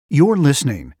You're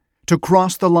listening to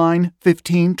Cross the Line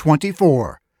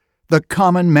 1524, the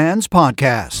Common Man's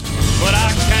Podcast. But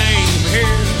I came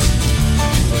here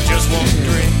for just one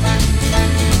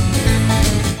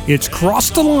drink. It's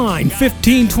Cross the Line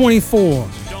 1524.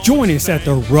 Join us at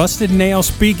the Rusted Nail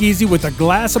Speakeasy with a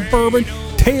glass of bourbon,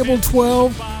 table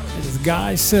 12, as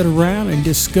guys sit around and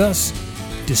discuss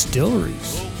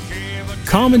distilleries,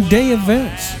 common day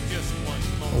events,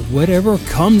 or whatever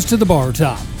comes to the bar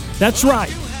top. That's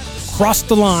right. Cross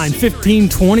the Line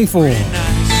 1524. Good-looking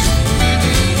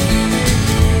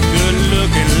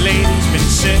ladies been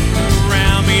sitting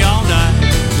around me all night.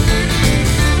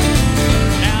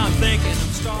 Now I'm thinking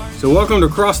I'm starting. So welcome to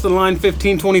Cross the Line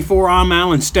 1524. I'm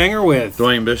Alan Stenger with,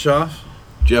 Dwayne Bischoff.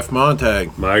 Jeff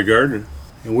Montag. Mike Gardner.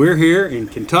 and we're here in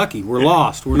Kentucky. We're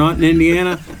lost. We're not in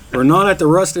Indiana. We're not at the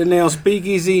Rusted Nail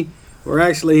Speakeasy. We're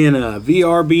actually in a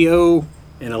VRBO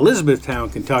in Elizabethtown,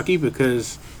 Kentucky,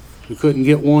 because we couldn't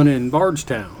get one in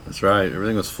Bardstown. That's right.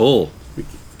 Everything was full.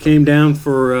 Came down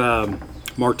for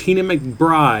Martina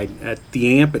McBride at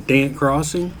the Amp at Dant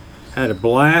Crossing. Had a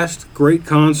blast. Great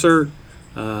concert.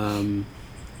 The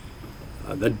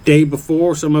day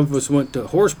before, some of us went to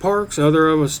horse parks. Other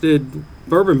of us did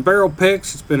bourbon barrel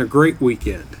picks. It's been a great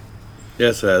weekend.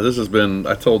 Yes, this has been,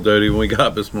 I told Dodie when we got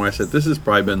up this morning, I said, this has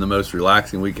probably been the most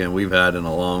relaxing weekend we've had in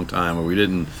a long time, where we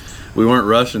weren't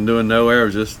rushing, doing nowhere. It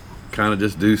was just kind of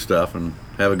just do stuff and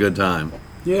have a good time.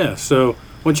 Yeah, so why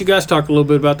don't you guys talk a little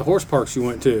bit about the horse parks you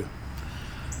went to?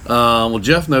 Well,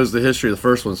 Jeff knows the history of the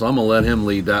first one, so I'm going to let him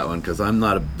lead that one, because I'm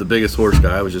not the biggest horse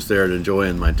guy. I was just there to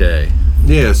enjoying my day.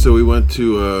 Yeah, so we went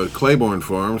to Claiborne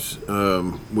Farms,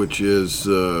 which was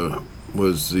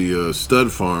the stud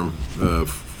farm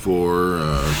for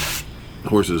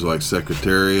horses like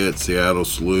Secretariat, Seattle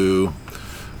Slew,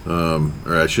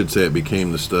 or I should say it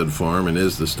became the stud farm and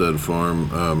is the stud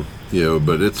farm,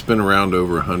 but it's been around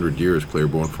over 100 years,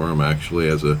 Claiborne Farm, actually,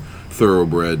 as a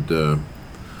thoroughbred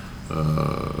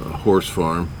horse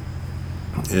farm.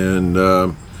 And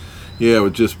it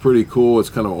was just pretty cool. It's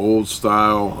kind of old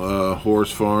style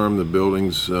horse farm. The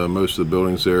buildings, most of the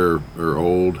buildings there are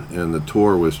old, and the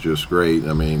tour was just great.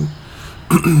 I mean,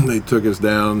 they took us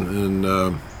down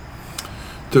and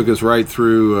took us right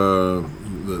through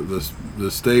the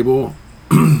stable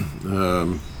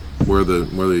where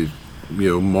the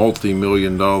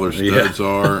multi-million-dollar studs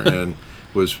are, and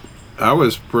I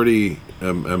was pretty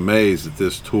amazed at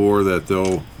this tour that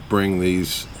they'll bring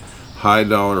these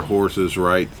high-dollar horses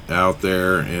right out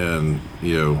there and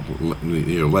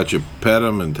let you pet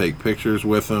them and take pictures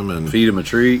with them and Feed them a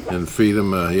treat. and feed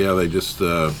them. They just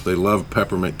they love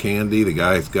peppermint candy. The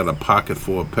guy's got a pocket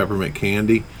full of peppermint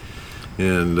candy,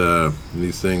 and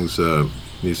these things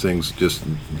just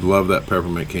love that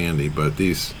peppermint candy. But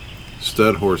these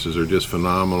stud horses are just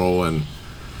phenomenal, and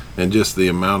just the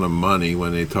amount of money,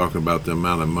 when they talk about the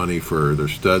amount of money for their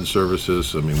stud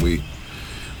services. I mean,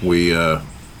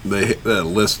 they hit that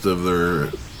list of their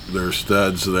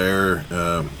studs there,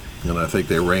 and I think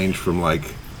they range from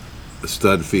like a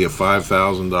stud fee of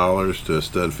 $5,000 to a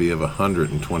stud fee of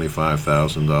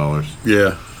 $125,000.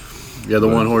 Yeah, the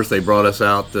one horse they brought us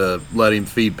out to let him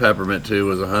feed peppermint to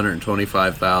was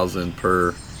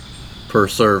 $125,000 per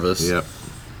service. Yep.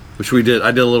 Which we did.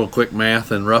 I did a little quick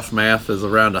math, and rough math is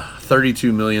around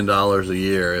 $32 million a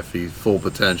year if he's full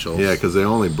potential. Yeah, because they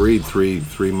only breed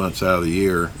three months out of the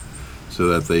year,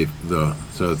 so that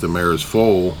the mare is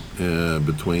foal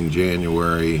between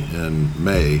January and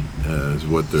May is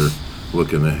what they're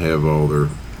looking to have all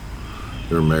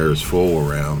their mares foal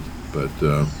around. But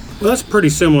Well, that's pretty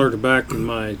similar to back in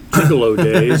my Piccolo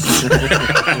days.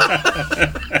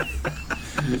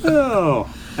 Oh,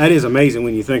 that is amazing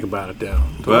when you think about it, though.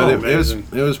 But Totally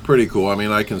it was pretty cool. I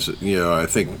mean, I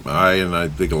think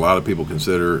a lot of people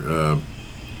consider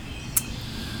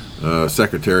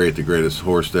Secretariat the greatest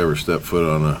horse to ever step foot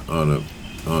on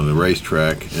a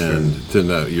racetrack, and to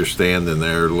know you're standing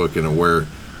there looking at where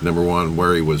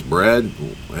he was bred,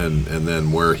 and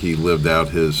then where he lived out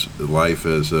his life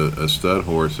as a stud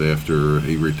horse after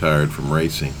he retired from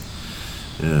racing,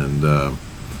 and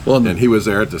he was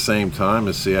there at the same time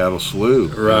as Seattle Slew,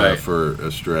 right, for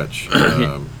a stretch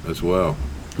as well.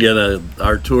 Yeah,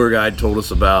 our tour guide told us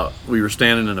about, we were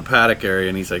standing in a paddock area,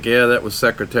 and he's like, yeah, that was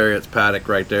Secretariat's paddock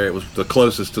right there. It was the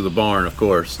closest to the barn, of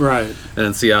course. Right. And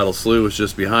then Seattle Slew was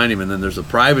just behind him, and then there's a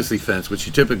privacy fence, which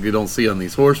you typically don't see on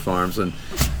these horse farms. And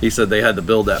he said they had to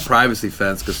build that privacy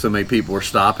fence because so many people were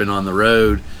stopping on the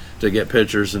road to get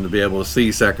pictures and to be able to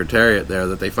see Secretariat there,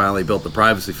 that they finally built the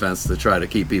privacy fence to try to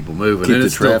keep people moving. Keep and the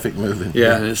it's traffic moving.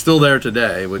 Yeah, and it's still there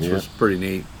today, which was pretty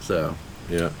neat. So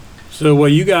yeah. So while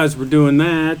you guys were doing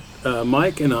that,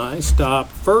 Mike and I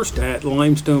stopped first at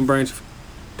Limestone Branch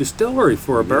Distillery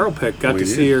for a barrel pick. Got to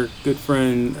see our good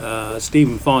friend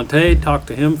Stephen Fonte. Talked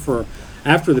to him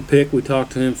after the pick. We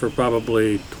talked to him for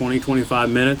probably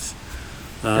 20-25 minutes.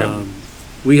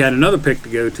 We had another pick to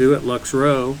go to at Lux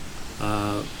Row.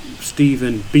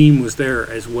 Stephen Beam was there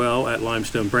as well at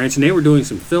Limestone Branch, and they were doing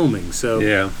some filming. So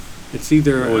it's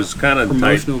either it was kind of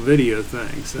promotional video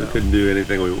thing. So. We couldn't do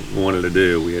anything we wanted to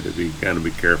do. We had to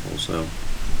be careful. So,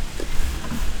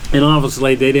 and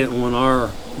obviously they didn't want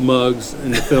our mugs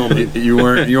in the filming. you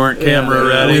weren't camera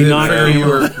ready.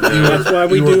 That's why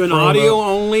we do an audio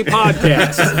only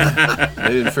podcast.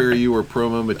 They didn't figure you were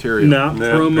promo material. Not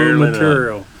promo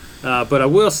material. But I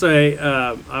will say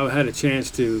I had a chance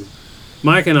to.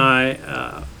 Mike and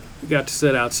I got to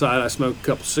sit outside. I smoked a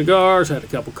couple cigars, had a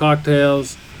couple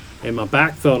cocktails, and my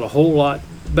back felt a whole lot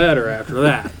better after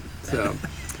that. So,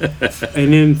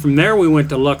 and then from there we went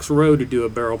to Lux Row to do a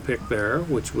barrel pick there,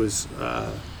 which was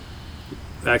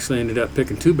actually ended up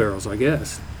picking 2 barrels, I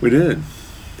guess. we did.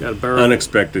 Got a barrel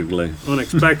Unexpectedly.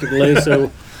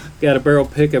 So got a barrel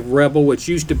pick of Rebel, which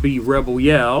used to be Rebel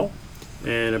Yell,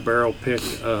 and a barrel pick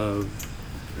of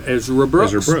Ezra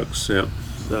Brooks. Ezra Brooks, yeah.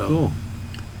 So, Cool.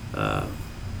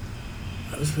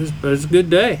 it was a good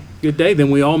day. Good day.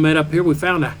 Then we all met up here. We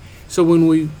found out. So when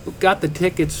we got the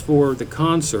tickets for the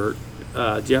concert,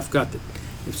 Jeff got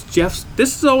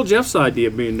this is old Jeff's idea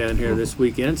of being down here this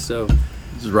weekend. So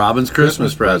This is Robin's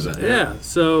Christmas present. yeah.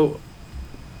 So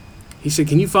he said,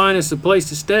 "Can you find us a place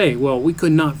to stay?" Well, we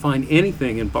could not find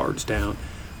anything in Bardstown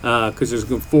because there's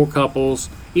 4 couples.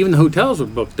 Even the hotels were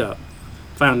booked up.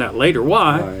 Found out later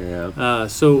why. Yeah.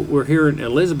 So we're here in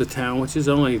Elizabethtown, which is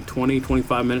only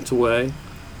 20-25 minutes away.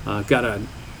 Got a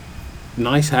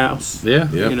nice house. Yeah.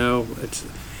 You know,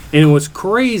 and what's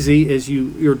crazy is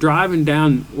you're driving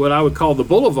down what I would call the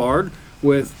boulevard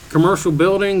with commercial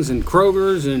buildings and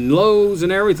Kroger's and Lowe's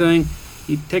and everything.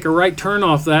 You take a right turn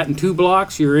off that, in 2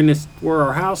 blocks, you're in where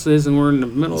our house is, and we're in the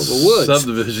middle of the woods.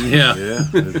 Subdivision, yeah. Yeah,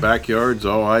 the backyard's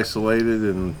all isolated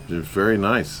and it's very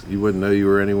nice. You wouldn't know you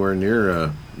were anywhere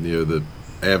near, the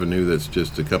avenue that's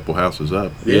just a couple houses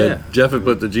up. Yeah. Jeff had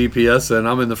put the GPS in.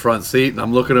 I'm in the front seat, and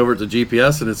I'm looking over at the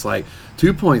GPS, and it's like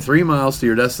 2.3 miles to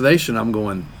your destination. I'm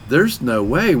going, there's no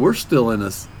way. We're still in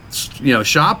a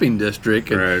shopping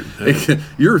district. And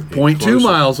you're 0.2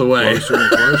 miles away. Closer and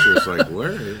closer. It's like,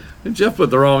 where? And Jeff put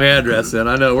the wrong address in.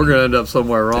 I know we're going to end up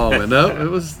somewhere wrong, but no, it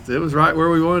was right where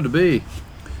we wanted to be.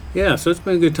 Yeah, so it's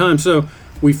been a good time. So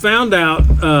we found out.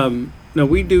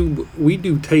 We do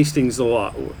tastings a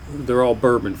lot. They're all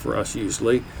bourbon for us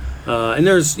usually, and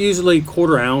there's usually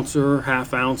 1/4 ounce or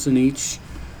 1/2 ounce in each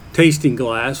tasting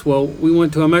glass. Well, we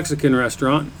went to a Mexican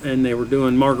restaurant and they were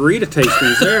doing margarita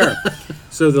tastings there.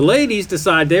 So the ladies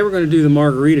decided they were going to do the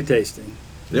margarita tasting.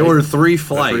 They ordered 3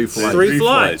 flights. Three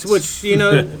flights, which,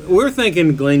 we're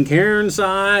thinking Glencairn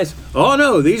size. Oh,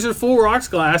 no, these are full rocks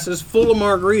glasses full of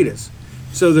margaritas.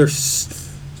 So there's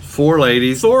 4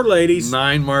 ladies. 4 ladies.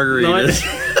 9 margaritas.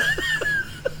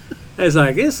 I was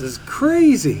like, this is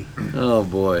crazy. Oh,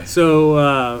 boy. So,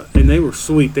 and they were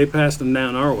sweet. They passed them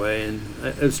down our way, and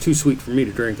it was too sweet for me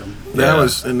to drink them. That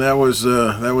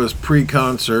was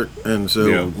pre-concert, and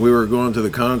so we were going to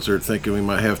the concert thinking we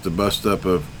might have to bust up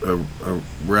a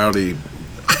rowdy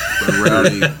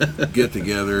get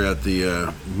together at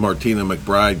the Martina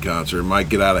McBride concert. It might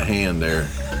get out of hand there,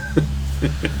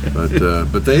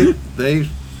 but they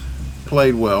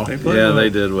played well. They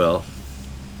did well.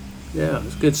 Yeah,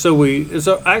 it's good. So it's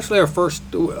actually our first.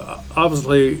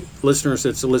 Obviously, listeners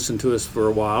that's listened to us for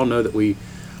a while know that we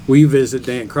visit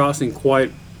Dant Crossing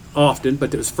quite often,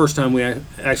 but it was the first time we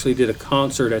actually did a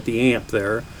concert at the Amp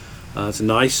there. It's a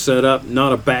nice setup,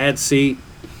 not a bad seat.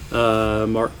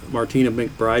 Martina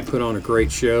McBride put on a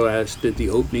great show, as did the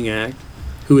opening act,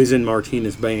 who is in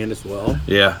Martina's band as well.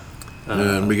 Yeah.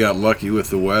 And we got lucky with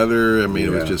the weather. I mean,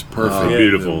 it was just perfect.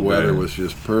 Beautiful. The weather was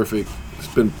just perfect.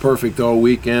 It's been perfect all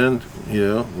weekend.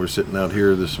 We're sitting out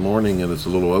here this morning, and it's a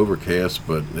little overcast,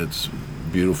 but it's a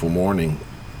beautiful morning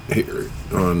here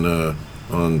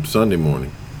on Sunday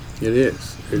morning. It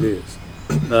is.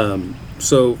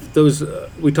 So those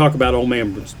we talk about Old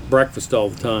Man's Breakfast all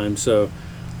the time. So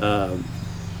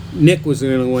Nick was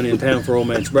the only one in town for Old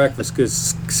Man's Breakfast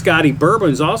because Scotty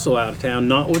Bourbon's also out of town,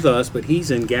 not with us, but he's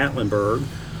in Gatlinburg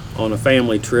on a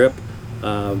family trip.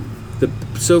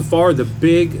 So far, the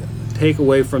big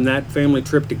takeaway from that family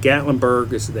trip to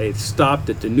Gatlinburg is they stopped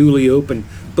at the newly opened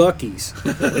Buc-ee's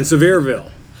in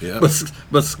Sevierville. Yeah.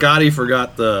 But Scotty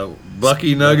forgot the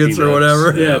Bucky Nuggets or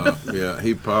whatever. Yeah.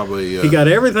 He probably he got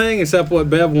everything except what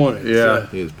Bev wanted. Yeah. So.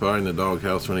 he was probably in the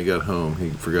doghouse when he got home.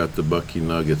 He forgot the Bucky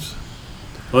Nuggets.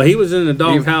 Well, he was in the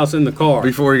doghouse in the car.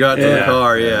 Before he got to the Yeah.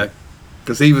 car, yeah.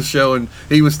 Because he was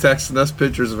texting us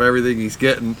pictures of everything he's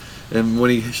getting. And when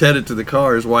he headed to the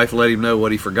car, his wife let him know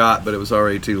what he forgot, but it was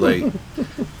already too late.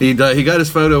 He got his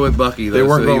photo with Bucky, though. They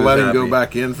weren't so going he to was let him happy. go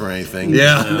back in for anything.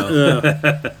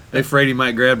 Yeah. They afraid he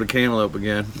might grab the cantaloupe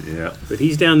again. Yeah. But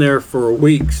he's down there for a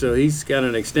week, so he's got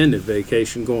an extended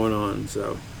vacation going on,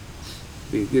 so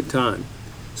be a good time.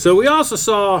 So we also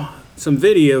saw some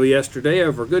video yesterday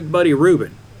of our good buddy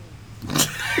Ruben.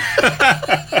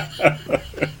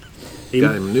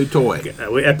 Got him a new toy.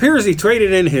 It appears he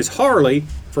traded in his Harley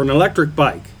for an electric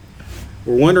bike.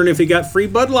 We're wondering if he got free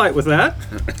Bud Light with that.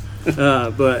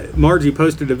 But Margie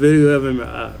posted a video of him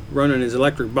running his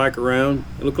electric bike around.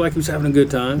 It looked like he was having a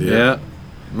good time. Yeah.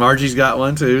 Margie's got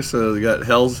one, too. So they got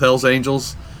Hell's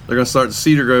Angels. They're going to start the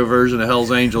Cedar Grove version of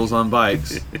Hell's Angels on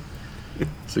bikes.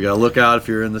 So you got to look out if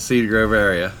you're in the Cedar Grove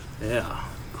area. Yeah.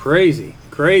 Crazy.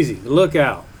 Look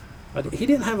out. He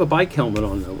didn't have a bike helmet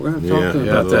on, though. We're going to talk to him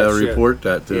You about have that to shit. report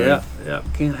that to him. Yeah.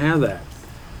 Can't have that.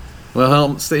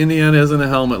 Well, Indiana isn't a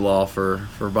helmet law for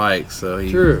bikes, so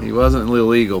True. he wasn't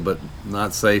illegal, but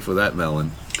not safe with that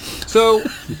melon. So,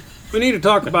 we need to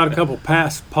talk about a couple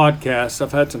past podcasts.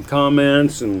 I've had some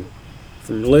comments and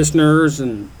from listeners,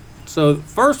 and so the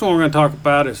first one we're going to talk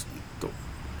about is the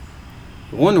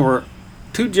one where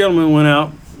two gentlemen went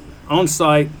out on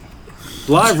site,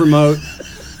 live remote,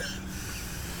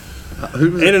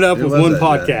 ended up who with was one that,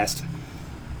 podcast.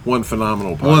 One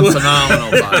phenomenal One podcast.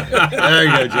 phenomenal bike. There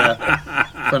you go,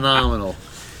 Jeff. Phenomenal.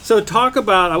 So talk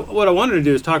about what I wanted to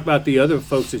do is talk about the other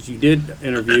folks that you did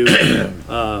interview.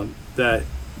 That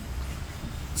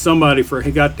somebody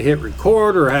he got to hit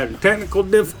record or had technical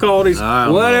difficulties, I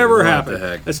don't whatever know what happened. the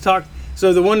heck. Let's talk.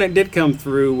 So the one that did come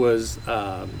through was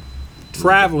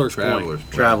Travelers Travelers.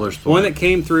 Point. Travelers The one Point. that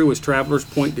came through was Travelers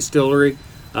Point Distillery.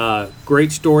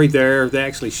 Great story there. They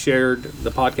actually shared the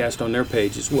podcast on their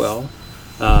page as well.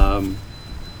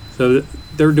 So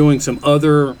they're doing some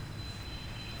other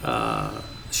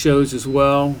shows as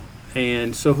well.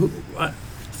 And so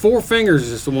Four Fingers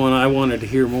is the one I wanted to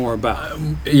hear more about.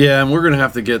 Yeah, and we're going to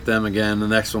have to get them again. The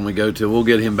next one we go to, we'll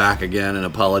get him back again and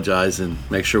apologize and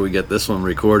make sure we get this one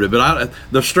recorded. But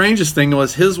the strangest thing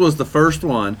was his was the first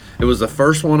one. It was the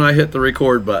first one I hit the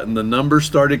record button. The numbers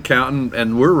started counting,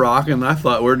 and we're rocking. I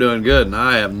thought we're doing good, and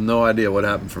I have no idea what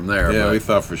happened from there. Yeah, but- we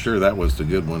thought for sure that was the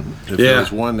good one. If Yeah. there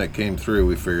was one that came through,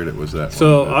 we figured it was that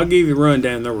So one. I'll give you a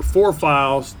rundown. There were 4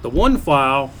 files. The one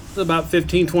file was about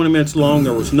 15, 20 minutes long.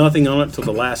 There was nothing on it till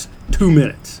the last 2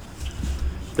 minutes.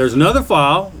 There's another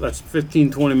file that's 15,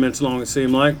 20 minutes long, it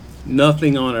seemed like.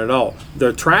 Nothing on it at all.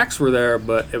 The tracks were there,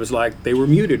 but it was like they were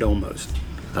muted almost.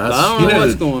 I don't know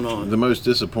what's going on. The most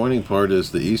disappointing part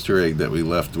is the Easter egg that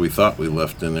we thought we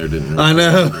left in there didn't. I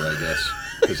know. I guess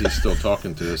because he's still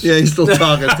talking to us. Yeah, he's still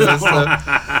talking to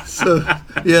us. So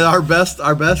yeah, our best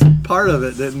part of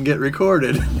it didn't get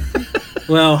recorded.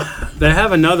 Well, they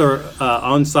have another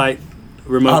on-site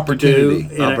remote Opportunity.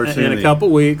 to do in a couple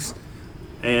weeks,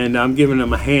 and I'm giving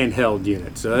them a handheld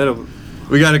unit. So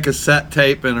We got a cassette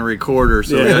tape and a recorder,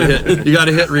 so Yeah. you got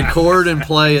to hit record and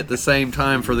play at the same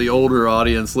time for the older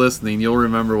audience listening. You'll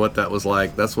remember what that was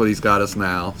like. That's what he's got us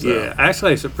now. So. yeah,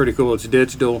 actually it's pretty cool. It's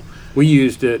digital. We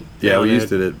used it. Yeah, down we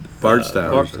used it at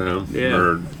Bardstown.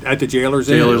 Yeah, at the Jailers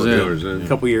Inn Jailers Inn. a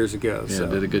couple years ago. Yeah, so.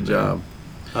 did a good job.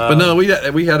 But no, we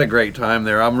had a great time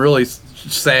there. I'm really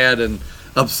sad and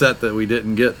upset that we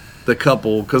didn't get the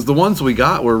couple, because the ones we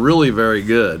got were really very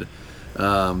good.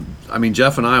 I mean,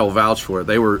 Jeff and I will vouch for it.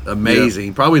 They were amazing.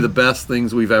 Yeah. Probably the best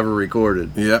things we've ever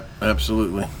recorded. Yep,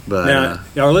 absolutely. But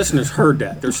Now, our listeners heard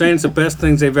that. They're saying it's the best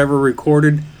things they've ever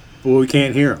recorded, but we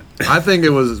can't hear them. I think it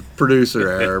was producer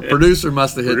error. Producer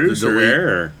must have hit Producer the delete.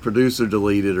 error. Producer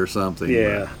deleted or something.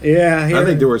 Yeah. I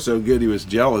think they were so good he was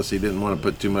jealous. He didn't want to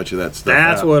put too much of that stuff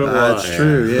That's out. what it was. That's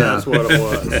true, yeah. That's what it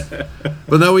was.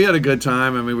 But no, we had a good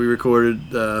time. I mean, we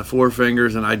recorded Four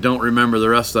Fingers, and I don't remember the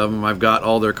rest of them. I've got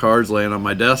all their cards laying on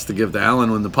my desk to give to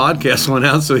Alan when the podcast went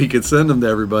out so he could send them to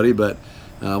everybody. But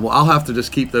well, I'll have to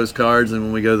just keep those cards, and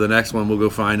when we go to the next one, we'll go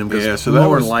find them, because Yeah, so that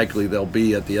more was- than likely they'll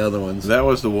be at the other ones. That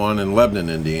was the one in Lebanon,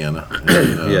 Indiana.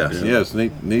 And, Yes. Yeah, it's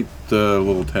neat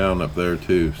little town up there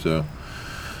too. So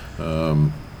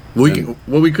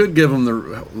We could give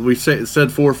them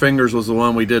said Four Fingers was the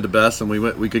one we did the best, and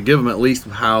we could give them at least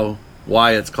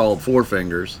why it's called Four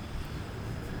Fingers.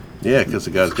 yeah, because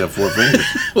the guy's got 4 fingers.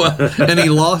 Well, and he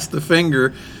lost the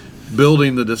finger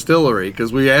building the distillery,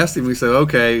 because we asked him. We said,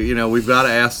 okay, we've got to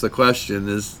ask the question: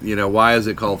 why is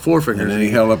it called Four Fingers? And then he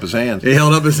held up his hand. He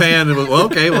held up his hand and was, well,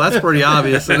 okay, well, that's pretty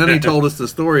obvious. And then he told us the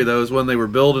story, though, is when they were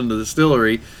building the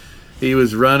distillery, he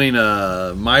was running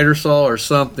a miter saw or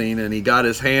something, and he got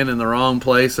his hand in the wrong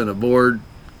place, and a board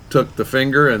took the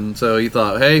finger, and so he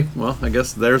thought, hey, well, I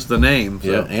guess there's the name.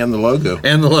 So. Yeah, and the logo.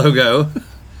 And the logo.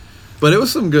 But it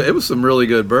was some really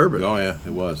good bourbon. Oh yeah,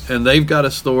 it was. And they've got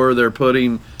a store they're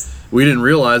putting. We didn't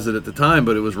realize it at the time,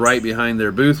 but it was right behind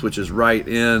their booth, which is right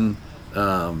in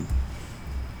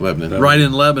Lebanon. right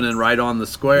in Lebanon, right on the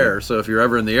square. Yeah. So if you're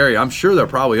ever in the area, I'm sure they're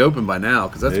probably open by now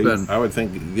because that's been. I would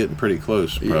think getting pretty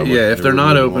close. Probably. Yeah, if they're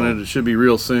not open, it should be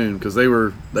real soon because they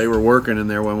were working in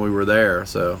there when we were there.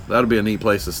 So that'll be a neat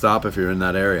place to stop if you're in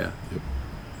that area. Yep.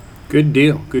 Good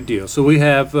deal. So we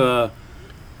have the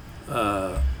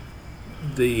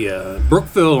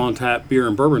Brookville on Tap Beer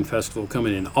and Bourbon Festival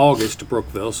coming in August to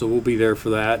Brookville, so we'll be there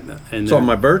for that. And it's on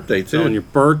my birthday too. On your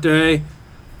birthday,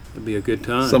 it'll be a good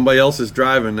time. Somebody else is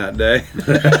driving that day.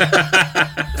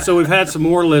 So we've had some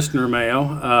more listener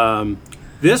mail.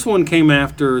 This one came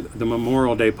after the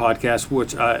Memorial Day podcast,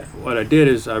 which what I did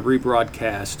is I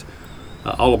rebroadcast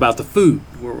all about the food.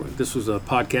 This was a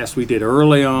podcast we did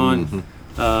early on,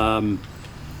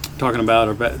 talking about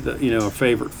our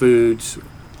favorite foods.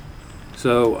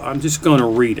 So I'm just going to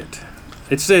read it.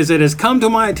 It says, it has come to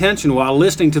my attention while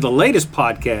listening to the latest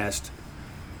podcast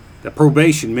that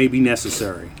probation may be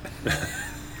necessary.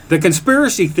 The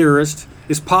conspiracy theorist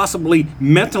is possibly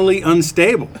mentally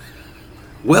unstable.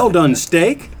 Well done,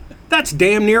 steak. That's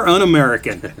damn near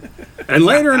un-American. And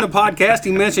later in the podcast,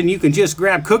 he mentioned you can just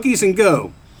grab cookies and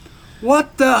go.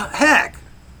 What the heck?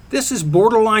 This is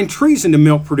borderline treason to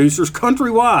milk producers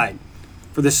countrywide.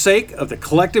 For the sake of the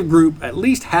collective group, at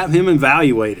least have him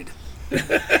evaluated. We've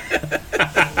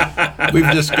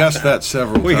discussed that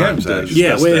several times.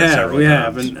 Yeah, we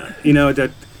have. And,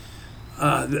 that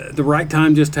the right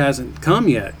time just hasn't come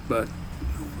yet.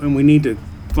 And we need to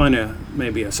find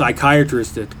maybe a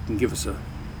psychiatrist that can give us a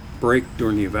break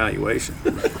during the evaluation.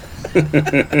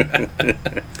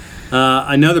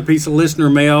 Another piece of listener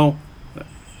mail.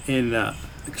 And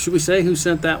should we say who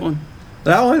sent that one?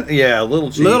 That one, yeah,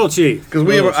 Little Chief. Little Chief, because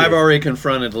I've already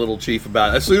confronted Little Chief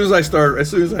about it. As soon as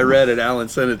I read it, Alan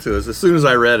sent it to us. As soon as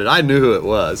I read it, I knew who it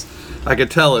was. I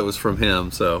could tell it was from him.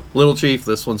 So, Little Chief,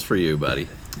 this one's for you, buddy.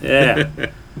 Yeah.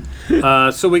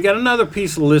 So we got another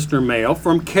piece of listener mail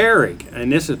from Carrick,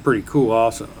 and this is pretty cool,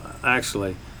 also.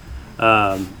 Actually,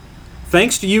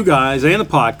 thanks to you guys and the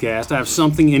podcast, I have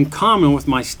something in common with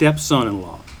my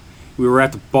stepson-in-law. We were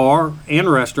at the bar and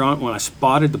restaurant when I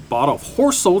spotted the bottle of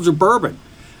Horse Soldier bourbon.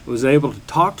 I was able to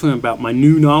talk to him about my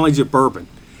new knowledge of bourbon,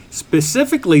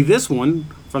 specifically this one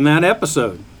from that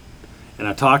episode. And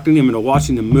I talked him into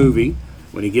watching the movie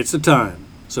when he gets the time.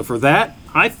 So for that,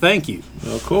 I thank you.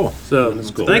 Oh, cool. So That's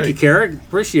cool. Thank you, Carrick.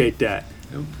 Appreciate that.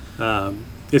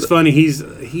 It's funny.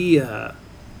 He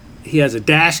has a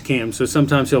dash cam, so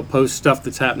sometimes he'll post stuff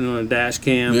that's happening on a dash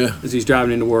cam as he's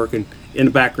driving into work, and in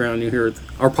the background you hear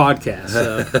our podcast.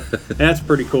 So that's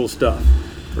pretty cool stuff.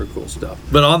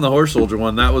 But on the Horse Soldier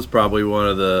one, that was probably one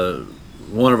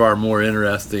of our more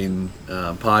interesting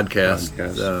podcasts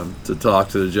to talk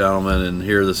to the gentleman and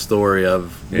hear the story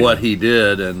of what he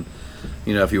did. And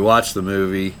if you watch the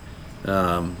movie,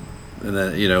 and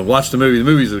then watch the movie. The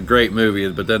movie's a great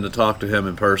movie, but then to talk to him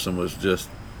in person was just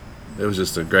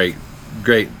a great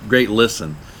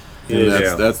listen. And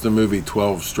that's the movie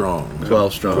 12 Strong.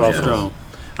 12 Strong. 12 Strong.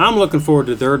 I'm looking forward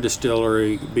to their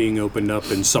distillery being opened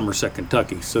up in Somerset,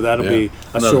 Kentucky. So that'll be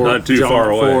a short not too jaunt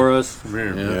far away for us.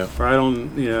 Yeah. Right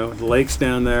on, the lakes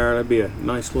down there. That'd be a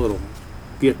nice little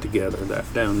get together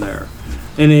down there.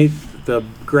 And the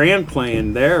grand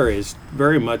plan there is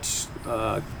very much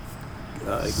a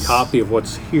copy of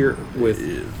what's here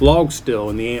with Log Still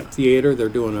in the amphitheater. They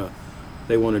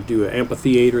want to do an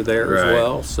amphitheater there as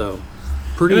well. So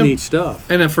pretty neat stuff.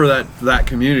 And then for that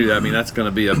community, I mean, that's going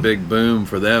to be a big boom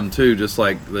for them too, just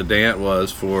like the Dant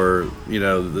was for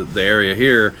the area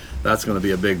here. That's going to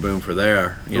be a big boom for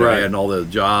there. And all the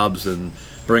jobs and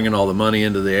bringing all the money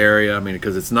into the area. I mean,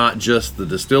 because it's not just the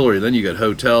distillery. Then you got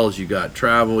hotels, you got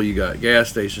travel, you got gas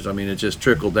stations. I mean, it just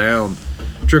trickle down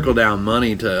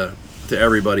money to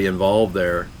everybody involved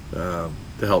there to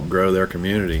help grow their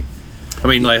community. I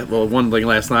mean, one thing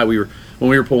last night when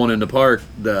we were pulling into park,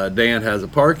 Dan has a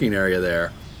parking area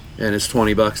there, and it's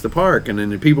 $20 to park. And then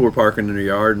the people were parking in their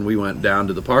yard, and we went down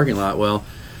to the parking lot. Well,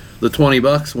 the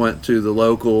 $20 went to the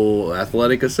local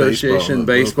athletic association,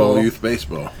 baseball, local youth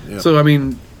baseball. Yeah. So I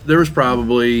mean, there was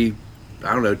probably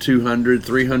 200,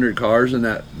 300 cars in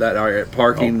that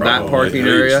parking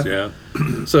area.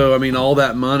 Yeah. So I mean, all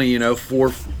that money,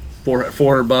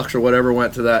 $400 or whatever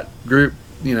went to that group.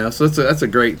 So that's a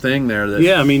great thing there. That,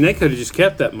 Yeah, I mean, they could have just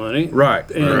kept that money. Right.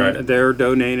 And they're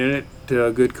donating it to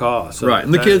a good cause. So right.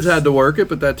 And the kids had to work it,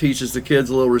 but that teaches the kids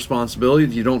a little responsibility.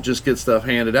 You don't just get stuff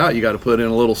handed out. You got to put in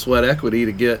a little sweat equity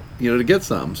to get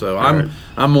something. So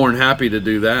I'm more than happy to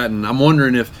do that. And I'm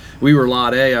wondering if we were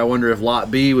Lot A, I wonder if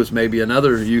Lot B was maybe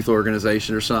another youth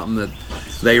organization or something that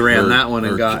they ran that one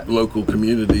and got local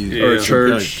community or some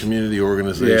church kind of community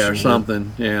organization or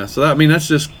something. Yeah. So that's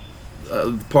just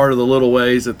part of the little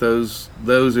ways that those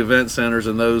event centers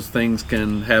and those things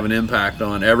can have an impact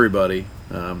on everybody.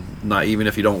 Not even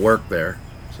if you don't work there.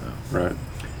 So. Right.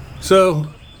 So,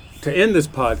 to end this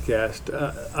podcast,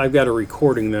 I've got a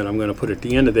recording that I'm going to put at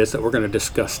the end of this that we're going to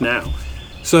discuss now.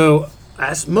 So,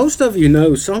 as most of you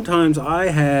know, sometimes I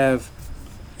have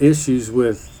issues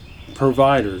with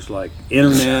providers like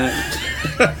internet,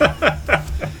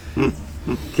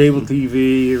 cable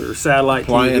TV, or satellite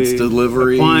appliance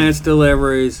TV, appliance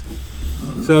deliveries.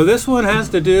 So this one has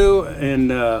to do,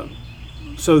 and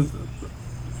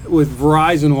with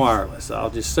Verizon Wireless. I'll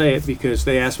just say it because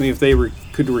they asked me if they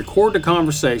could record the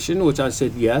conversation, which I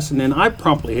said yes, and then I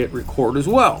promptly hit record as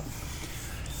well.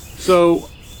 So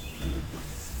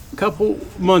a couple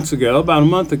months ago, about a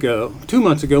month ago, 2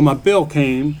 months ago, my bill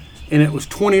came and it was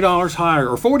 $20 higher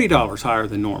or $40 higher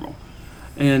than normal.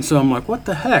 And so I'm like, what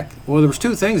the heck? Well, there was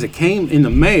two things that came in the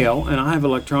mail, and I have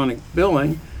electronic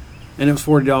billing, and it was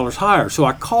 $40 higher. So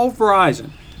I called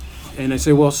Verizon, and they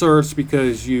say, well, sir, it's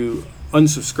because you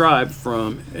unsubscribed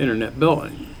from internet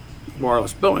billing,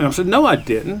 wireless billing. I said, no, I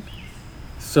didn't.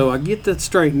 So I get that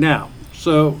straightened out.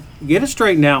 So get it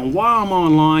straightened out. While I'm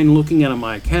online looking at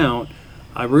my account,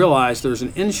 I realized there's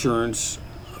an insurance,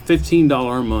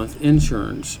 $15 a month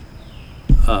insurance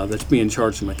that's being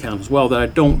charged in my account as well that I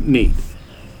don't need.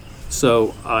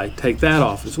 So I take that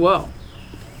off as well.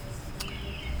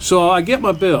 So I get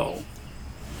my bill.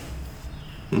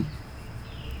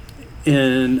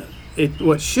 And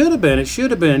it should have been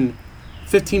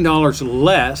 $15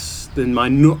 less than my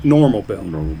normal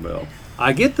bill.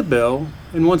 I get the bill,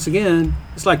 and once again,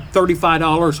 it's like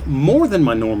 $35 more than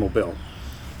my normal bill.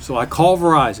 So I call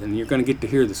Verizon. You're going to get to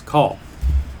hear this call.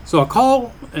 So I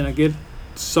call, and I get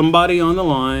somebody on the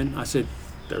line. I said,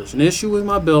 there's an issue with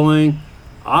my billing.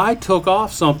 I took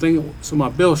off something, so my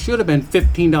bill should have been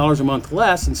 $15 a month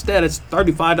less. Instead, it's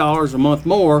 $35 a month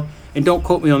more. And don't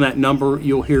quote me on that number.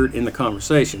 You'll hear it in the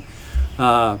conversation.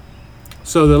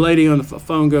 So the lady on the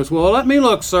phone goes, well, let me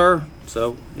look, sir.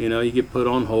 So, you get put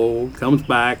on hold, comes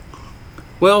back.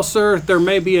 Well, sir, there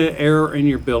may be an error in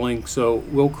your billing, so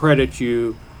we'll credit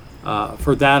you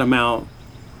for that amount,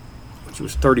 which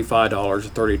was $35 or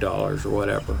 $30 or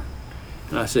whatever.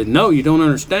 And I said, no, you don't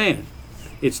understand.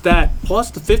 It's that plus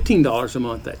the $15 a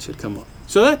month that should come up.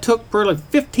 So that took probably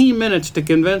 15 minutes to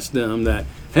convince them that,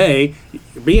 hey,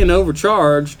 you're being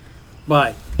overcharged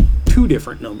by two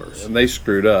different numbers. And they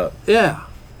screwed up. Yeah.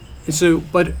 And so,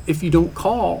 but if you don't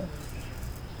call.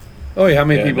 Oh, yeah. How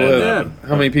many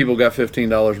people got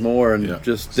 $15 more and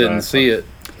just didn't see it?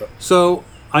 So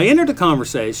I entered the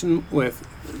conversation with,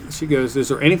 she goes, is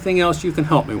there anything else you can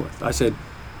help me with? I said,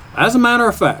 as a matter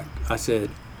of fact, I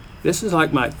said, this is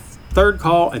like my third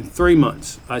call in 3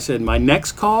 months. I said, my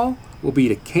next call will be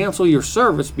to cancel your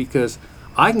service because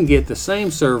I can get the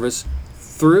same service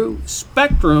through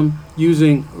Spectrum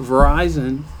using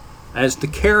Verizon as the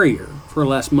carrier for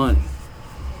less money.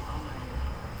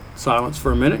 Silence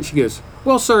for a minute, and she goes,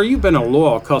 well, sir, you've been a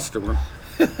loyal customer.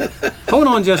 Hold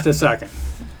on just a second.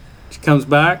 She comes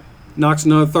back, knocks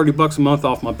another $30 a month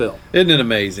off my bill. Isn't it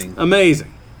amazing?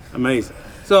 Amazing.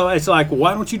 So it's like,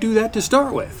 why don't you do that to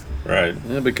start with? Right.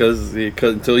 Yeah, because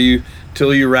until you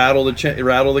rattle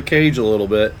the cage a little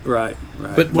bit. Right.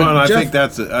 But I Jeff,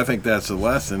 think that's a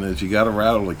lesson is you got to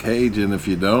rattle the cage, and if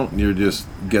you don't, you're just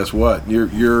guess what?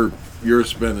 You're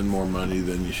spending more money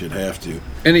than you should have to.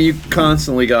 And you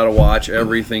constantly got to watch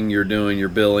everything you're doing, your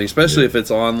billing, especially if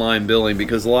it's online billing,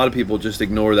 because a lot of people just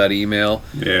ignore that email.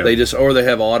 Yeah. They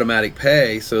have automatic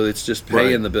pay, so it's just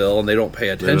paying the bill, and they don't pay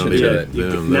attention to it.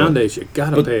 Nowadays, you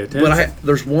got to pay attention. But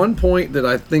there's one point that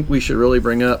I think we should really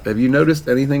bring up. Have you noticed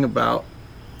anything about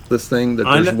this thing that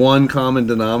there's one common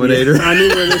denominator? I knew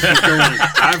where this was going.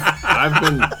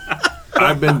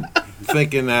 I've been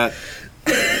thinking that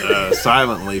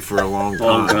silently for a long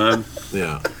time.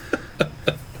 Yeah.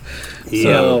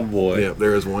 Oh boy. Yeah,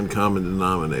 there is one common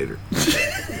denominator.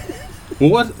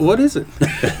 What is it?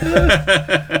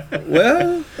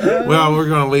 Well, we're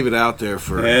going to leave it out there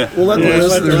for. We'll let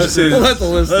the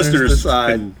listeners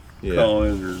decide. Call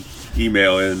in or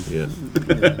email in. Yeah.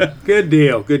 Good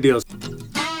deal.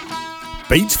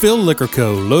 Batesville Liquor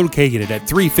Co., located at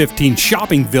 315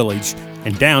 Shopping Village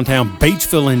in downtown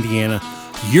Batesville, Indiana,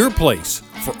 your place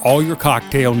for all your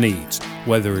cocktail needs.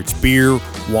 Whether it's beer,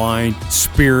 wine,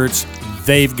 spirits,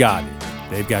 they've got it.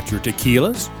 They've got your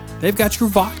tequilas, they've got your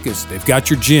vodkas, they've got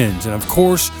your gins, and of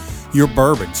course, your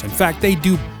bourbons. In fact, they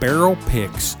do barrel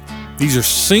picks. These are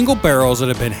single barrels that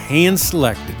have been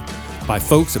hand-selected by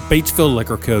folks at Batesville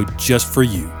Liquor Co. just for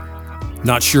you.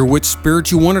 Not sure which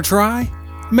spirit you want to try?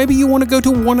 Maybe you want to go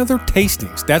to one of their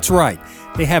tastings. That's right.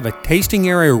 They have a tasting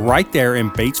area right there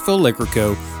in Batesville Liquor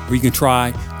Co. where you can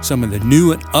try some of the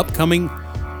new and upcoming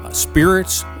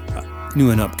spirits,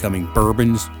 new and upcoming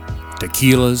bourbons,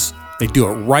 tequilas. They do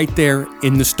it right there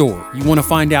in the store. You want to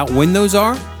find out when those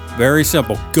are? Very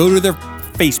simple. Go to their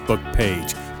Facebook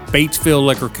page, Batesville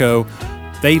Liquor Co.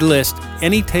 They list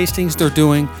any tastings they're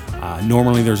doing.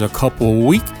 Normally there's a couple a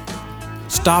week.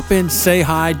 Stop in, say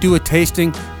hi, do a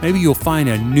tasting. Maybe you'll find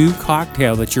a new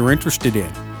cocktail that you're interested in.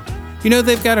 You know,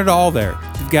 they've got it all there.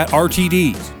 They've got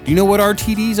RTDs. Do you know what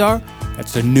RTDs are?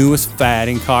 That's the newest fad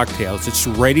in cocktails. It's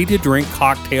ready-to-drink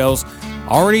cocktails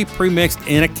already pre-mixed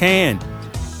in a can.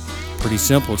 Pretty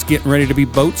simple. It's getting ready to be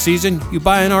boat season. You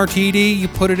buy an RTD, you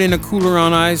put it in a cooler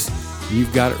on ice, and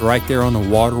you've got it right there on the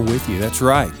water with you. That's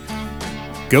right.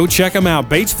 Go check them out.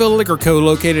 Batesville Liquor Co.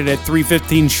 located at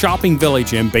 315 Shopping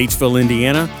Village in Batesville,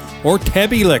 Indiana, or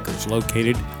Tebby Liquors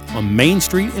located on Main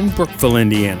Street in Brookville,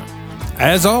 Indiana.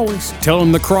 As always, tell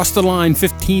them the Cross the Line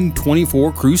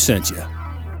 1524 crew sent you.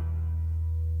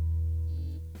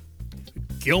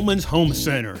 Gilman's Home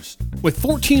Centers, with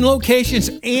 14 locations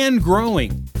and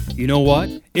growing. You know what?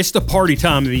 It's the party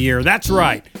time of the year. That's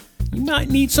right. You might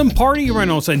need some party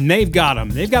rentals, and they've got them.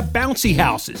 They've got bouncy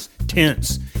houses,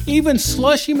 tents, even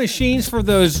slushy machines for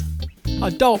those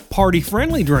adult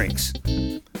party-friendly drinks.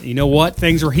 You know what?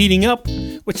 Things are heating up,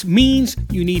 which means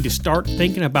you need to start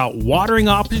thinking about watering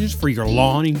options for your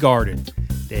lawn and garden.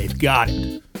 They've got it.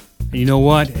 And you know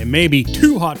what? It may be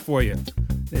too hot for you.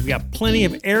 They've got plenty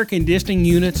of air conditioning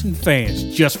units and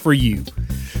fans just for you.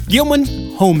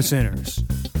 Gilman's Home Centers,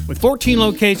 with 14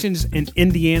 locations in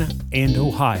Indiana and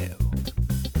Ohio.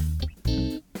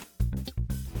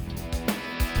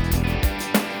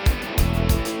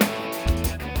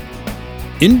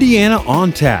 Indiana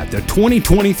on Tap. The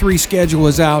 2023 schedule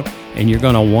is out, and you're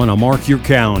going to want to mark your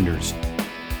calendars.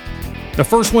 The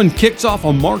first one kicks off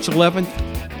on March 11th.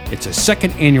 It's a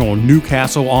second annual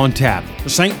Newcastle on Tap for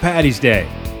St. Paddy's Day.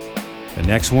 The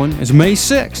next one is May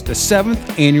 6th, the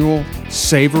 7th annual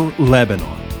Savor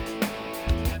Lebanon.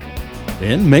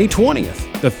 Then May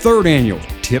 20th, the 3rd annual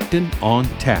Tipton on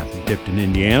Tap in Tipton,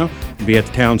 Indiana. It'll be at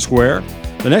the Town Square.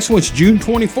 The next one's June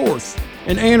 24th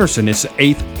in Anderson. It's the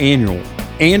 8th annual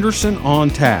Anderson on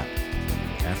Tap.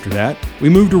 After that, we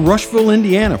move to Rushville,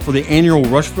 Indiana for the annual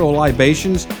Rushville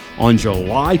Libations on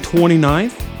July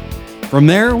 29th. From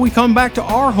there, we come back to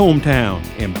our hometown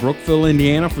in Brookville,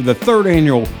 Indiana for the 3rd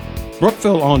annual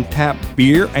Brookville on Tap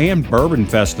Beer and Bourbon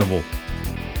Festival.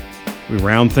 We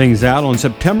round things out on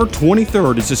September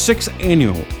 23rd. It's the 6th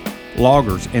annual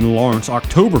Loggers in Lawrence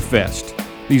Oktoberfest.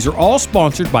 These are all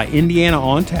sponsored by Indiana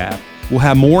on Tap. We'll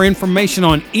have more information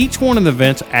on each one of the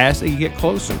events as they get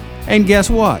closer. And guess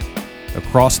what? The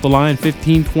Cross the Line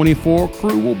 1524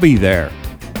 crew will be there.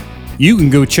 You can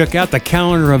go check out the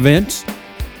calendar events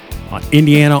on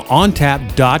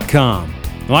IndianaOnTap.com.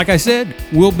 Like I said,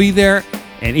 we'll be there,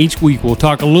 and each week we'll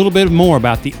talk a little bit more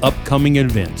about the upcoming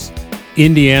events.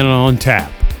 Indiana on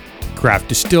Tap, craft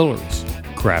distilleries,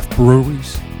 craft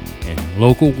breweries, and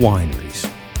local wineries.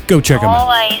 Go check them out. Oh,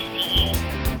 I see.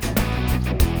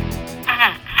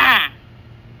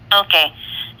 Okay.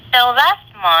 So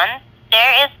last month,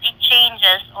 there is a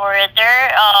changes, or there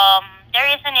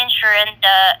is an insurance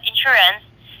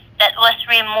that was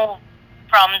removed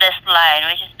from this line,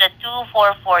 which is the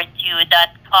 2442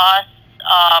 that costs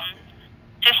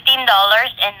 $15.90.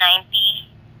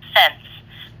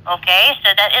 Okay,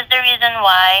 so that is the reason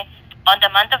why on the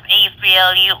month of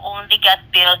April you only got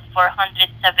billed for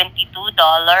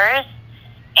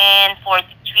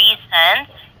 $172.43.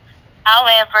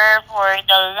 However, for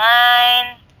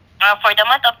the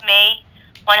month of May,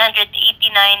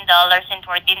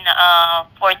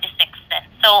 $189.46.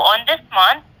 So on this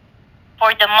month,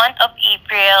 for the month of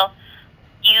April,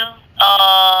 you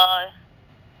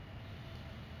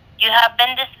have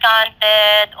been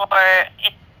discounted, or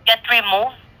it got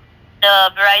removed,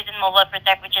 the Verizon Mobile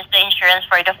Protect, which is the insurance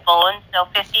for the phone, so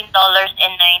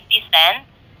 $15.90.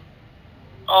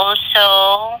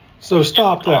 Also, So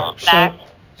stop that.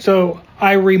 So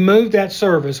I removed that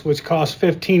service, which costs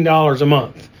 $15 a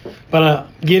month, but I'm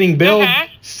getting billed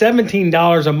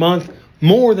 $17 a month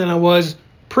more than I was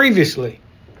previously.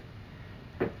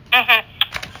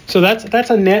 So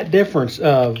that's a net difference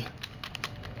of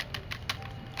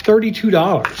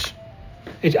 $32.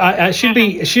 I should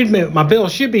be. It should be. My bill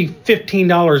should be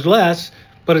 $15 less,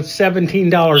 but it's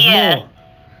 $17 Yes. more.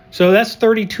 So that's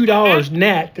 $32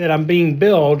 net that I'm being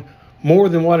billed more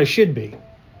than what it should be.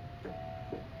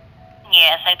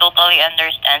 Yes, I totally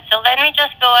understand. So let me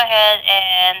just go ahead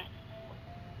and,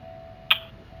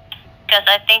 because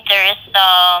I think there is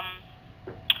some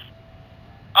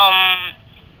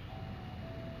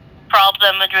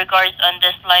problem with regards on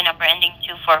this line number ending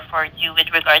 2442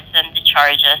 with regards on the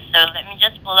charges. So let me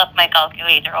just pull up my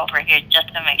calculator over here just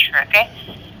to make sure, okay?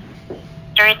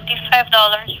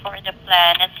 $35 for the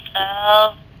plan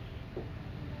itself,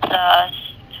 plus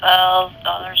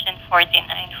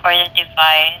 $12.49 for the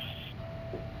device.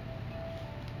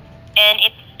 And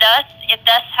it does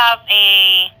have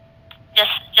a,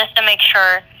 just to make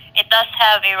sure, it does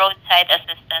have a roadside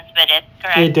assistance with it,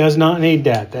 correct? It does not need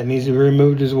that. That needs to be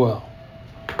removed as well.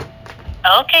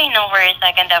 Okay, no worries.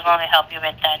 I can definitely help you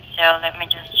with that. So let me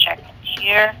just check it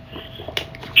here.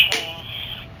 Okay.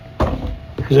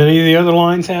 Does any of the other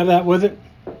lines have that with it?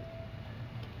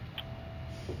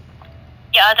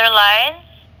 The other lines?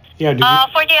 Yeah.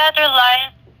 For the other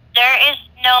lines, there is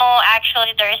no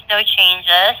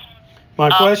changes. My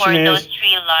question for is. those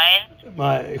 3 lines.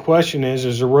 My question is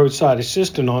there roadside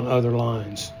assistant on other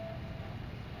lines?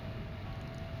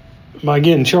 Am I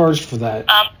getting charged for that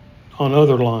on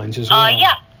other lines as well?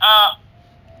 Yeah.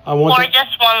 I want For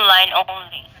just one line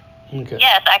only. Okay.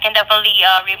 Yes, I can definitely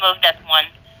remove that one.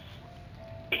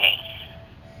 Okay.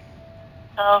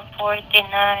 So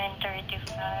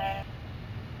 49.35,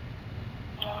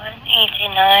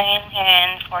 189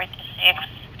 and 46.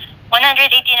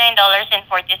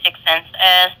 $189.46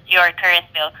 is your current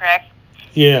bill, correct?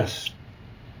 Yes.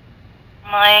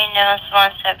 Minus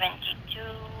 172.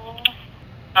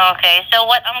 Okay, so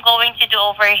what I'm going to do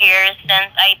over here,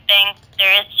 since I think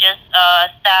there is just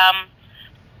some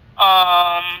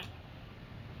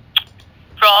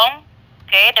wrong.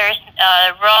 Okay, there's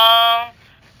wrong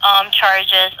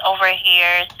charges over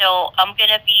here. So I'm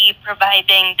gonna be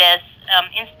providing this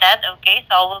instead. Okay,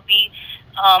 so I will be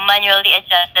manually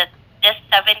adjusted this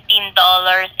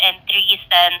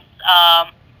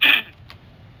 $17.03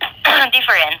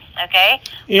 difference. Okay,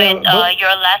 Yeah, with but-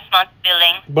 your last month's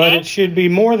billing. But okay? it should be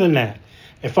more than that.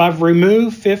 If I've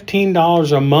removed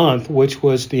 $15 a month, which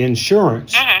was the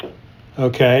insurance,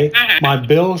 okay, my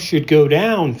bill should go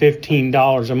down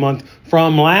 $15 a month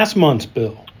from last month's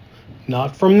bill,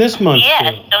 not from this month's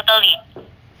Yes, bill. totally.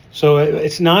 So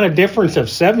it's not a difference of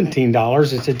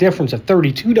 $17, it's a difference of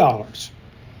 $32.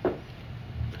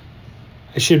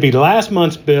 It should be last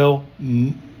month's bill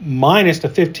minus the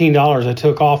 $15 I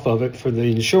took off of it for the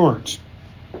insurance.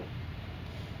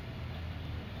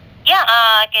 Yeah,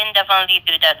 I can definitely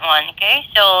do that one, okay?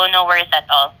 So no worries at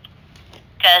all.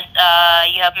 Because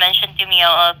you have mentioned to me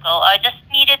also, I just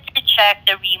needed to check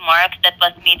the remarks that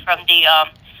was made from the,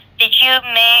 did you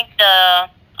make a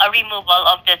removal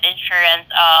of this insurance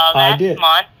last did.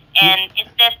 month? And is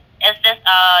this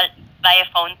by a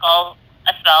phone call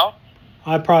as well?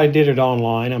 I probably did it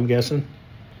online, I'm guessing.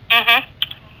 Mm-hmm.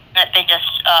 Let me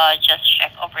just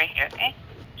check over here, okay?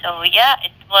 So yeah,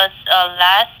 it was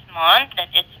last month that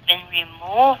it's been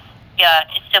removed. Yeah,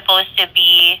 it's supposed to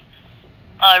be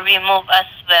removed as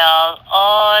well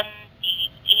on the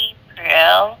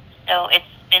April. So it's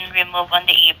been removed on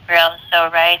the April. So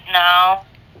right now,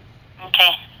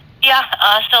 okay. Yeah,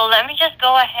 so let me just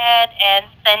go ahead and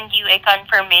send you a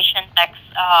confirmation text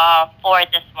for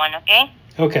this one, okay?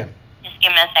 Okay. Just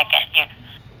give me a second here.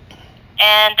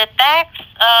 And the text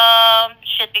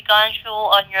should be gone through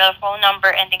on your phone number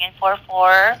ending in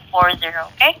 4440,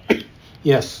 okay?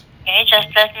 Yes. Okay, just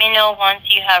let me know once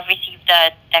you have received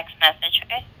that text message,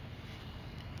 okay?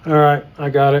 All right, I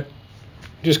got it.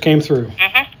 Just came through.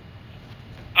 Mm-hmm.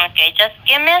 Okay, just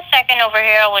give me a second over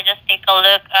here. I will just take a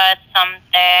look at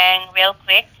something real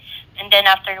quick. And then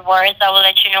afterwards, I will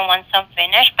let you know once I'm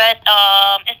finished. But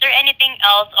is there anything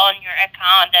else on your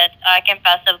account that I can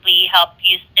possibly help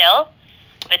you still?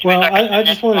 Well, I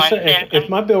just want to say, if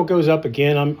my bill goes up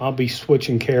again, I'll be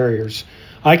switching carriers.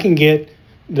 I can get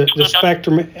the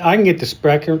Spectrum. I can get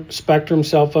the Spectrum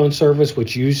cell phone service,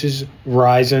 which uses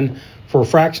Verizon, for a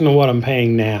fraction of what I'm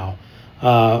paying now.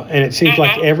 And it seems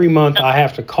like every month I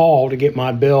have to call to get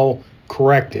my bill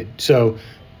corrected. So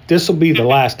this will be the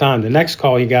last time. The next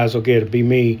call you guys will get will be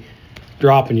me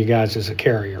dropping you guys as a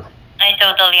carrier. I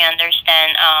totally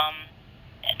understand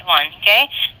that one, okay?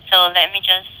 So let me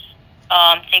just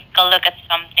take a look at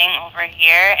something over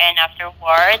here. And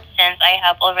afterwards, since I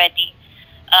have already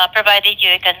provided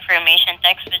you a confirmation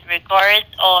text with regards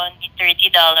on the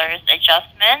 $30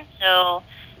 adjustment, so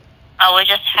I will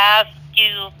just have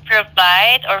to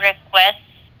provide or request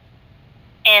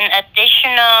an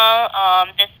additional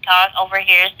discount over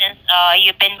here since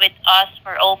you've been with us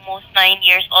for almost 9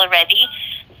 years already.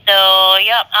 So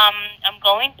yeah, I'm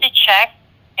going to check.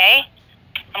 Okay,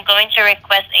 I'm going to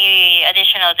request a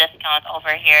additional discount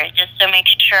over here just to make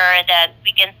sure that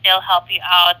we can still help you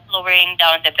out lowering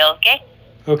down the bill. Okay.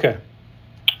 Okay.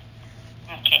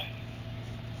 Okay.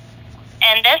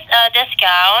 And this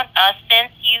discount,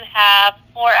 since you have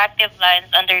 4 active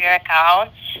lines under your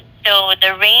account, so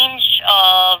the range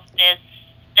of this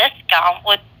discount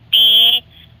would be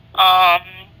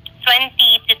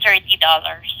 $20 to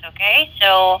 $30. Okay,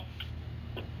 so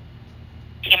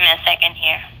give me a second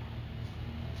here.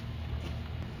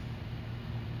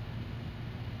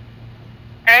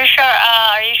 Are you sure,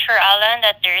 Alan,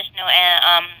 that there is no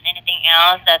anything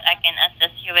else that I can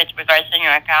assist you with regards to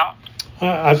your account?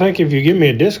 I think if you give me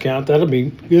a discount, that'll be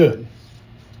good.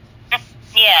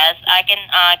 Yes, I can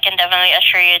definitely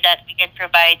assure you that we can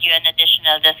provide you an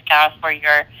additional discount for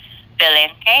your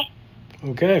billing. Okay.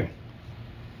 Okay.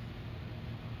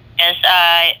 Yes,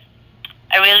 I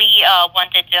really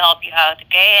wanted to help you out.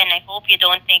 Okay, and I hope you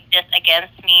don't take this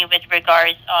against me with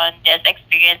regards on this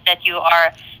experience that you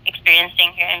are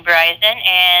experiencing here in Verizon.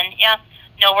 And yeah,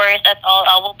 no worries at all.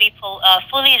 I will be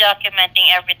fully documenting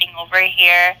everything over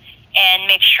here and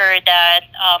make sure that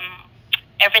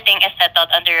everything is settled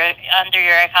under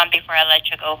your account before I let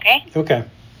you go. Okay. Okay.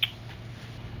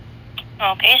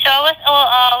 Okay. So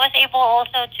I was able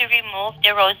also to remove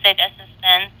the roadside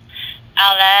assistance,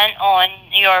 Alan, on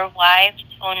your wife's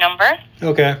phone number.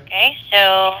 Okay. Okay.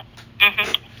 So.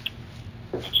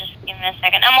 Just give me a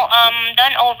second. I'm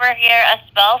done over here as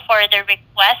well for the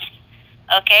request.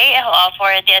 Okay,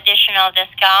 for the additional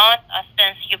discount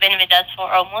since you've been with us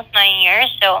for almost 9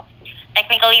 years. So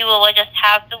technically, we will just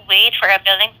have to wait for a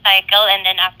billing cycle, and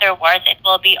then afterwards, it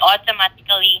will be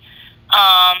automatically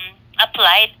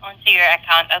applied onto your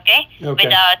account. Okay,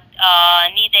 without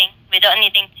needing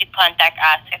to contact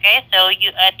us. Okay, so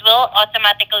it will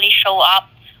automatically show up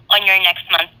on your next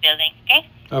month's billing. Okay.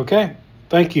 Okay.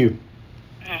 Thank you.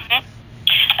 Okay,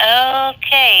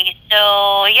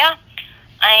 so yeah,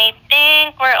 I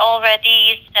think we're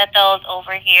already settled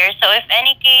over here. So if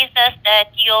any cases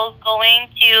that you're going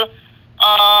to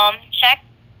check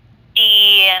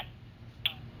the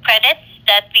credits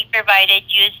that we provided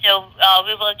you, so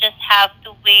we will just have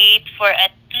to wait for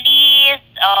at least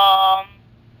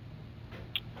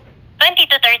 20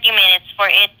 to 30 minutes for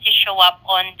it to show up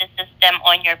on the system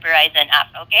on your Verizon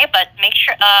app. Okay, but make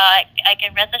sure I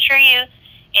can rest assure you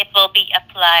it will be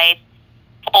applied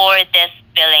for this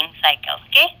billing cycle.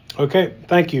 Okay. Okay.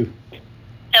 Thank you.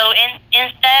 So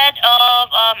instead of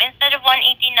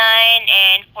 $189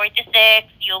 and 46,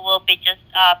 you will be just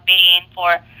paying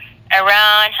for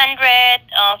around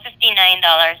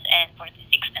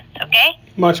 $159.46. Okay.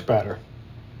 Much better.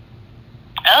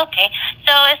 Okay.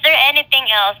 So is there anything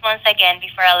else, once again,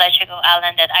 before I let you go,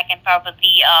 Alan, that I can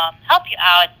probably help you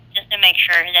out just to make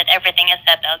sure that everything is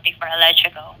settled before I let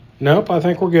you go? Nope. I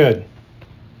think we're good.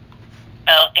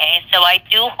 Okay, so I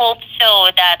do hope so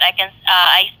that I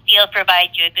still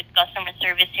provide you a good customer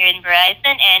service here in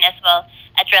Verizon and as well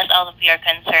address all of your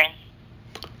concerns.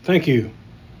 Thank you.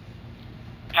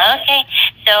 Okay,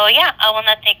 so yeah, I will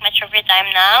not take much of your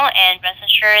time now, and rest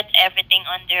assured everything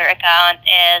on your account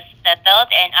is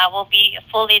settled, and I will be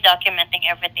fully documenting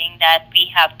everything that we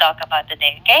have talked about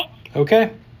today. Okay.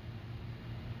 Okay.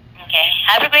 Okay.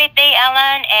 Have a great day,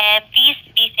 Alan, and please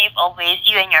be safe always,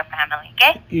 you and your family,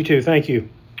 okay? You too. Thank you.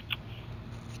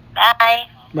 Bye.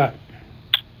 Bye.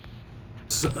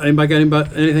 So anybody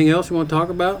got anything else you want to talk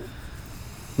about?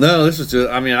 No, this is just,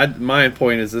 my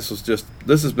point is this has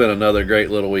been another great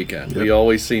little weekend. Yep. We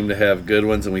always seem to have good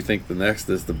ones, and we think the next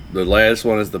is the last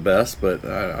one is the best, but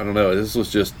I don't know. This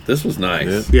was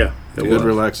nice. Yeah. It's a good,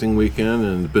 relaxing weekend,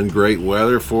 and it's been great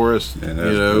weather for us.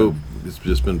 Yeah, It's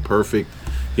just been perfect.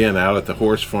 Again, out at the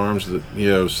horse farms,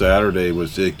 Saturday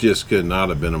it just could not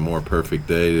have been a more perfect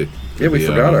day. We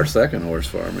forgot our second horse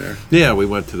farm there. Yeah, we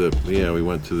went to the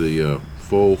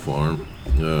foal farm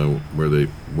where they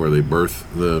birth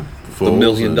the foals. The $1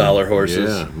 million horses.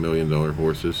 Yeah, $1 million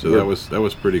horses. So that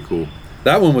was pretty cool.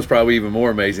 That one was probably even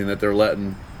more amazing that they're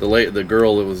letting the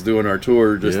girl that was doing our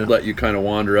tour just let you kind of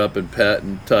wander up and pet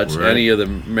and touch any of the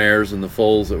mares and the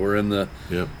foals that were in the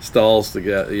stalls to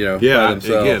get by themselves.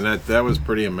 Again, that was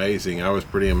pretty amazing. I was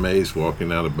pretty amazed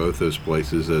walking out of both those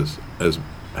places as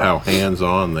how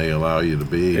hands-on they allow you to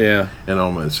be, and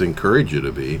almost encourage you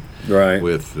to be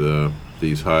with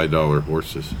these high-dollar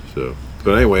horses. So.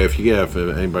 But anyway, if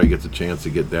anybody gets a chance to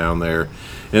get down there,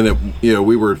 and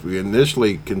we were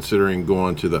initially considering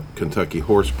going to the Kentucky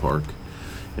Horse Park,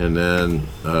 And then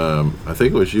I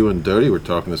think it was you and Doty were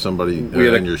talking to somebody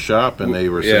in your shop, and they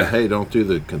were saying, "Hey, don't do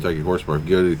the Kentucky Horse Park.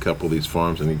 Go to a couple of these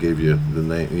farms." And he gave you the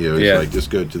name. You know, he's like, just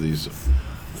go to these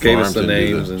Gave farms us the and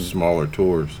names do the and smaller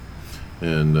tours.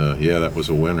 And that was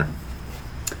a winner.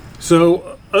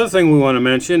 So, other thing we want to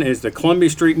mention is the Columbia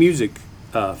Street Music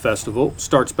Festival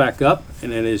starts back up,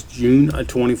 and it is June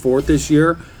 24th this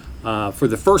year. For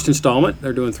the first installment,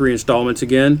 they're doing 3 installments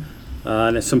again,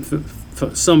 and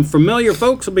some familiar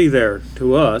folks will be there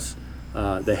to us.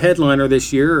 The headliner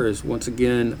this year is once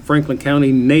again Franklin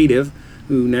County native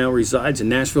who now resides in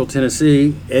Nashville,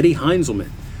 Tennessee, Eddie Heinzelman.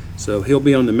 So he'll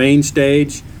be on the main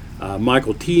stage.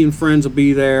 Michael T. and friends will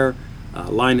be there.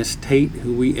 Linus Tate,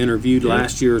 who we interviewed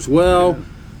last year as well.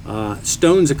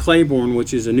 Stones of Claiborne,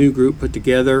 which is a new group put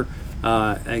together.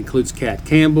 It includes Kat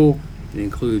Campbell. It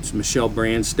includes Michelle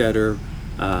Brandstetter.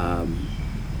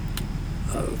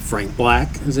 Frank Black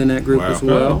is in that group as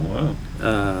well. Oh, wow.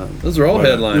 those are all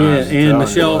headliners. Yeah, and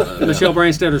Michelle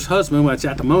Branstetter's husband, which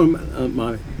at the moment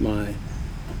my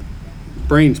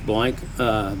brain's blank.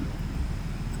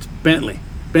 It's Bentley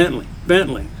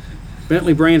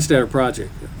Brandstetter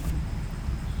Project.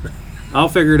 I'll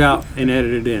figure it out and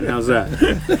edit it in. How's that?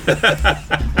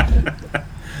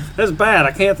 That's bad.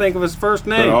 I can't think of his first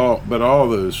name. But all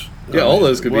those. All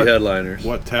those could be headliners.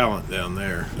 What talent down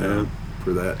there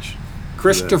for that?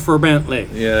 Christopher Bentley.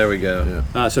 Yeah, there we go.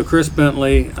 Yeah. So Chris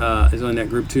Bentley is on that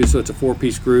group too. So it's a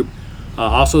 4-piece group.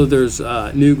 Also, there's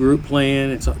a new group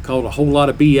playing. It's called A Whole Lot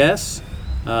of BS.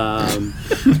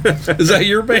 Is that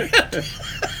your band?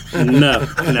 No.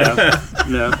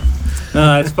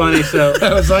 It's funny. So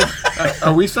I was like,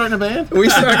 are we starting a band? We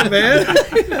starting a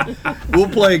band? We'll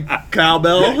play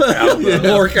cowbell.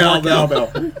 More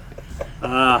cowbell.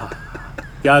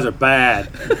 guys are bad.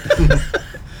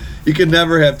 You can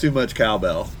never have too much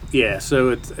cowbell. Yeah. So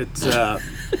it's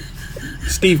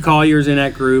Steve Collier's in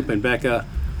that group and Becca.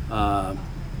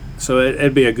 So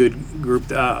it'd be a good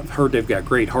group. I've heard they've got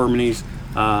great harmonies.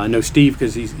 I know Steve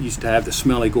because he used to have the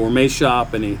Smelly Gourmet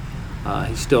Shop, and he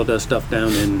still does stuff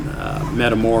down in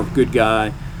Metamore. Good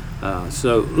guy.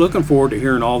 So looking forward to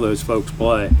hearing all those folks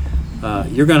play.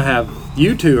 You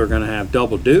two are going to have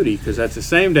double duty because that's the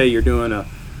same day you're doing a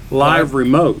live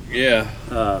remote. Yeah.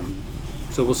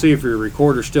 So we'll see if your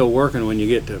recorder's still working when you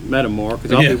get to Metamore,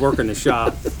 because I'll be working the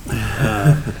shop,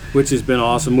 which has been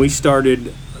awesome. We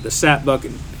started the Sap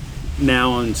Bucket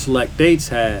now on select dates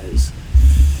has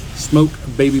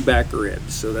smoked baby back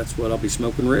ribs, so that's what I'll be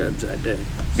smoking ribs that day.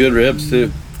 Good ribs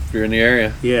too, if you're in the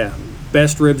area. Yeah,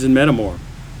 best ribs in Metamore.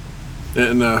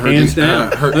 And Hands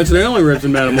down. That's the only ribs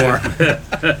in Metamore.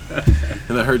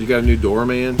 And I heard you got a new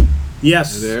doorman.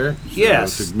 Yes. There.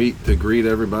 Yes. To greet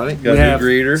everybody. Got We a have new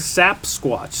greeter. Sap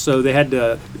Squatch. So they had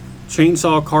the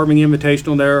Chainsaw Carving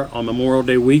Invitational there on Memorial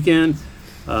Day weekend.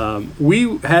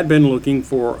 We had been looking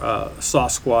for a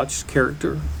Sasquatch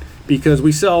character because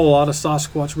we sell a lot of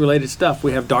Sasquatch related stuff.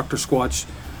 We have Dr. Squatch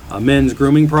men's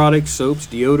grooming products, soaps,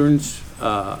 deodorants,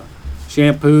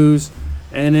 shampoos,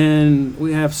 and then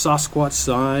we have Sasquatch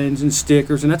signs and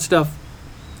stickers and that stuff.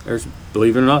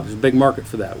 Believe it or not, there's a big market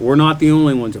for that. We're not the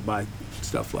only ones that buy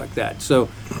stuff like that. So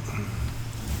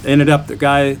ended up the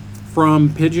guy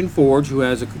from Pigeon Forge, who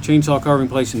has a chainsaw carving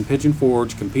place in Pigeon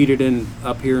Forge, competed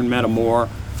up here in Metamore.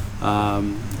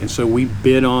 And so we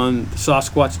bid on the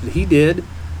Sasquatch that he did,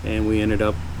 and we ended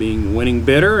up being the winning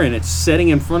bidder, and it's sitting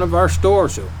in front of our store.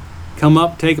 So come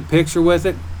up, take a picture with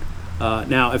it.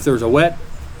 Now, if there's a wet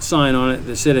sign on it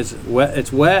that said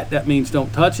it's wet, that means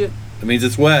don't touch it. It means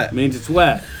it's wet. It means it's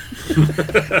wet.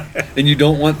 And you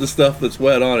don't want the stuff that's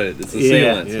wet on it. It's a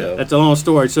sealant. Yeah, So. that's a long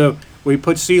story. So we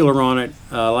put sealer on it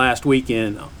last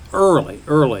weekend,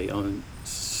 early on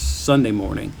Sunday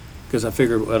morning, because I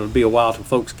figured it'll be a while till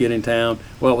folks get in town.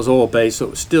 Well, it was oil-based, so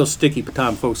it was still sticky by the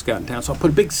time folks got in town. So I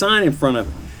put a big sign in front of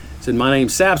it. It said, "My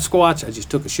name's Sap Squatch. I just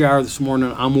took a shower this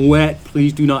morning. I'm wet.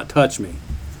 Please do not touch me."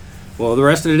 Well, the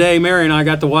rest of the day, Mary and I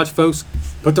got to watch folks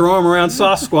put their arm around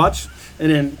Sasquatch,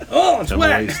 and then, it's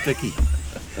wet. Sticky.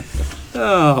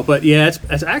 Oh, but yeah,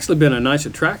 it's actually been a nice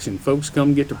attraction. Folks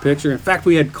come get their picture. In fact,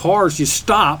 we had cars just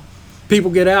stop,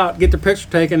 people get out, get their picture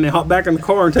taken, they hop back in the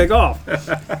car and take off.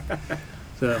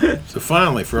 So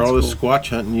finally, for all this Squatch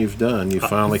hunting you've done, you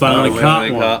finally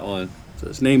caught one. So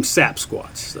his name's Sap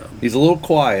Squatch. So He's a little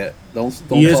quiet. Don't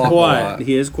he is talk quiet. a lot.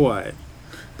 He is quiet.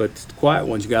 But the quiet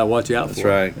ones you gotta watch out That's for.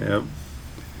 right. Yep.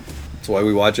 That's why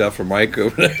we watch out for Mike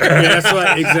over there. Yeah, that's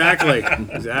right.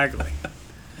 Exactly.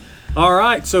 All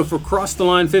right. So for Cross the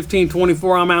Line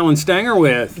 1524, I'm Alan Stanger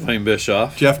with, Wayne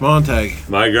Bischoff. Jeff Montag.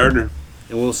 Mike Gardner.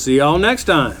 and we'll see y'all next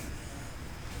time.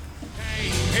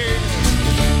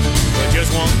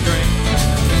 Just one drink.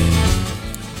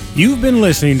 You've been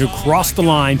listening to Cross the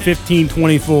Line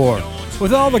 1524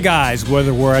 with all the guys,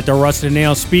 whether we're at the Rusted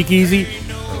Nail Speakeasy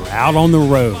or out on the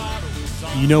road.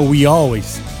 You know we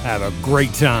always have a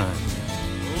great time.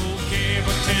 Okay,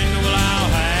 pretend well I'll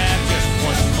have just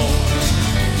one more.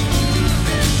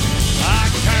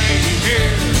 I came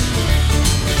here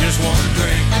just one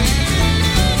drink.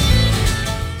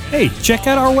 Hey, check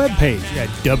out our webpage at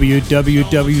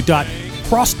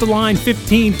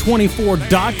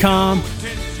www.crosstheline1524.com.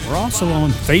 We're also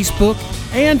on Facebook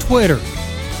and Twitter.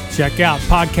 Check out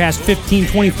Podcast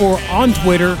 1524 on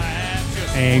Twitter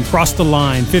and Cross the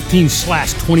Line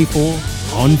 15/24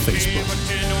 on Facebook.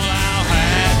 Pretend well I'll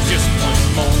have just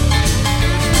one more.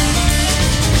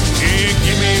 Yeah,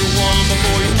 give me one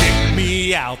before you kick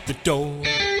me out the door.